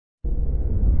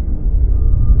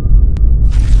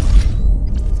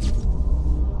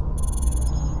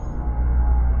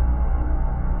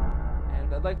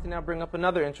now bring up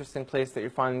another interesting place that you're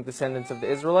finding descendants of the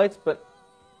Israelites, but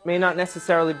may not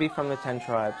necessarily be from the 10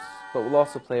 tribes, but will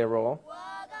also play a role.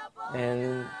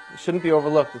 And it shouldn't be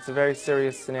overlooked. It's a very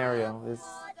serious scenario.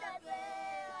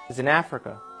 Is in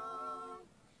Africa.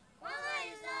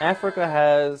 Africa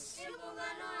has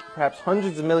perhaps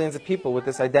hundreds of millions of people with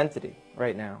this identity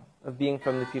right now of being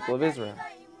from the people of Israel.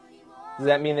 Does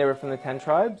that mean they were from the 10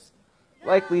 tribes?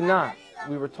 Likely not.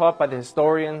 We were taught by the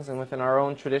historians and within our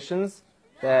own traditions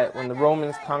that when the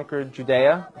Romans conquered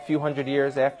Judea, a few hundred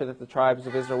years after that the tribes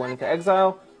of Israel went into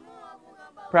exile,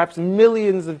 perhaps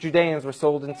millions of Judeans were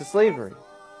sold into slavery.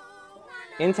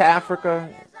 Into Africa,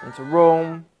 into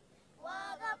Rome,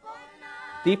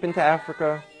 deep into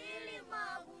Africa.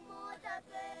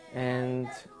 And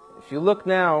if you look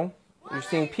now, you're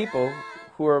seeing people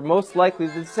who are most likely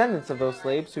the descendants of those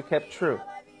slaves who kept true.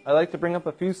 I'd like to bring up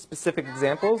a few specific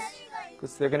examples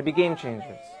because they're going to be game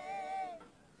changers.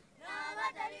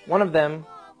 One of them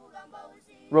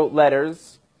wrote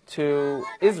letters to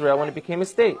Israel when it became a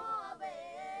state.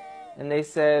 And they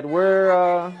said,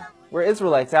 we're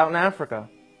Israelites out in Africa.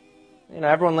 You know,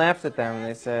 everyone laughed at them and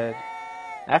they said,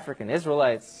 African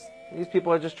Israelites, these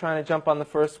people are just trying to jump on the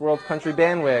first world country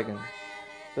bandwagon.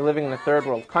 They're living in a third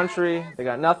world country, they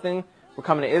got nothing. We're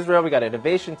coming to Israel, we got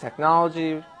innovation,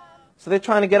 technology. So they're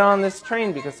trying to get on this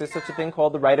train because there's such a thing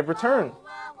called the right of return.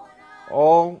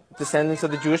 All descendants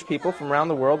of the Jewish people from around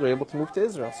the world were able to move to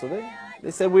Israel. So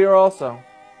they said we are also.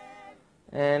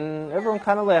 And everyone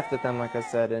kind of laughed at them, like I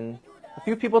said. And a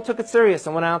few people took it serious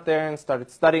and went out there and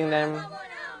started studying them,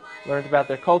 learned about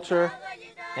their culture.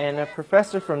 And a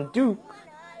professor from Duke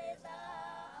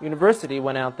University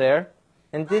went out there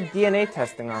and did DNA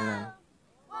testing on them.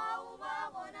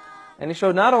 And he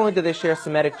showed not only did they share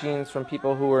Semitic genes from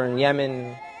people who were in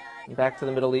Yemen and back to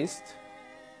the Middle East,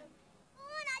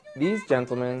 these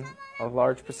gentlemen, a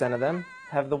large percent of them,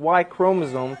 have the Y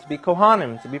chromosome to be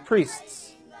Kohanim, to be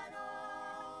priests.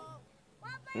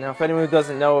 Now, if anyone who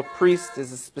doesn't know, a priest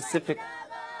is a specific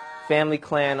family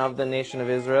clan of the nation of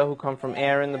Israel who come from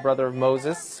Aaron, the brother of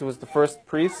Moses, who was the first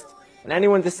priest. And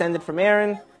anyone descended from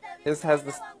Aaron has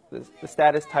the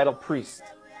status title priest.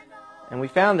 And we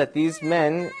found that these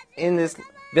men in this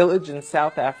village in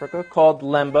South Africa called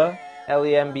Lemba,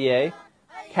 L-E-M-B-A,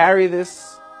 carry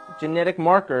this genetic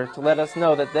marker to let us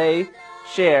know that they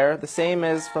share the same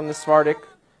as from the Sephardic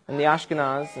and the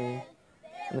Ashkenaz and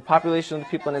the population of the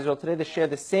people in Israel today. They share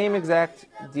the same exact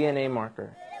DNA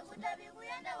marker.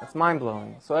 That's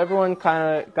mind-blowing. So everyone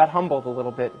kind of got humbled a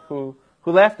little bit who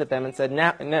laughed at them and said,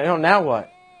 now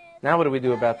what? Now what do we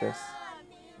do about this?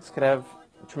 This could have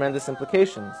tremendous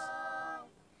implications.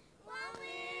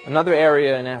 Another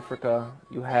area in Africa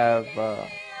you have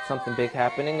something big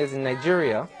happening is in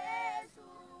Nigeria.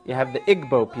 You have the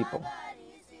Igbo people,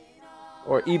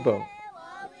 or Igbo,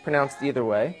 pronounced either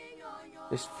way.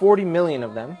 There's 40 million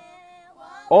of them,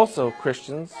 also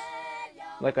Christians,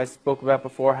 like I spoke about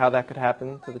before, how that could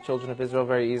happen to the children of Israel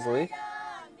very easily.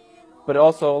 But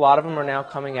also a lot of them are now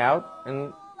coming out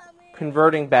and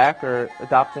converting back or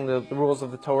adopting the rules of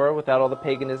the Torah without all the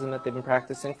paganism that they've been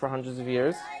practicing for hundreds of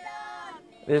years.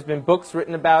 There's been books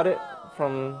written about it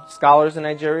from scholars in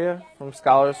Nigeria, from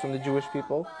scholars from the Jewish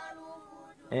people.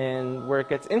 And where it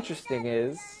gets interesting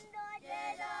is,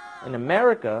 in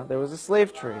America, there was a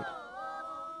slave trade.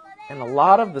 And a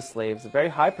lot of the slaves, a very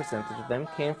high percentage of them,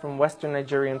 came from Western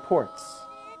Nigerian ports.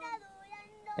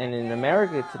 And in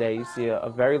America today, you see a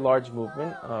very large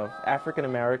movement of African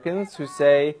Americans who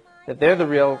say that they're the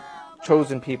real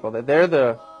chosen people, that they're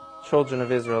the children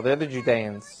of Israel, they're the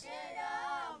Judeans.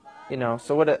 You know,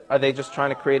 so what are they just trying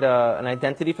to create an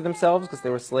identity for themselves because they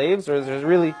were slaves, or is there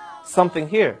really something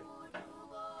here?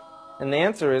 And the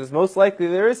answer is, most likely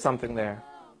there is something there.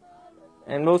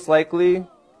 And most likely,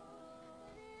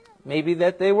 maybe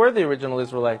that they were the original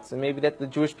Israelites, and maybe that the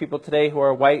Jewish people today who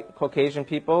are white, Caucasian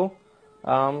people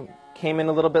came in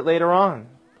a little bit later on.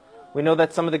 We know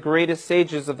that some of the greatest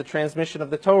sages of the transmission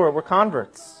of the Torah were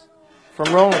converts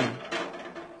from Rome.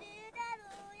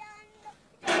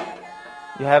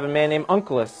 You have a man named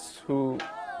Onkelos who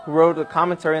wrote a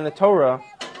commentary on the Torah,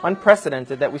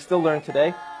 unprecedented, that we still learn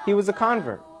today. He was a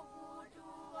convert.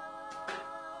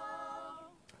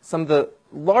 Some of the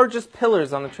largest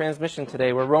pillars on the transmission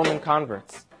today were Roman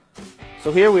converts.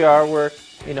 So here we are, we're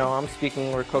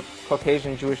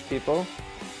Caucasian Jewish people,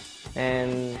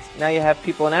 and now you have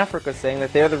people in Africa saying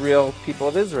that they're the real people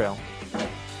of Israel.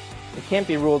 It can't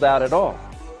be ruled out at all.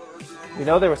 We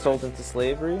know they were sold into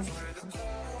slavery.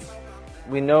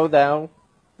 We know now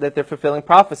that they're fulfilling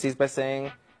prophecies by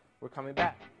saying, we're coming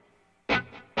back.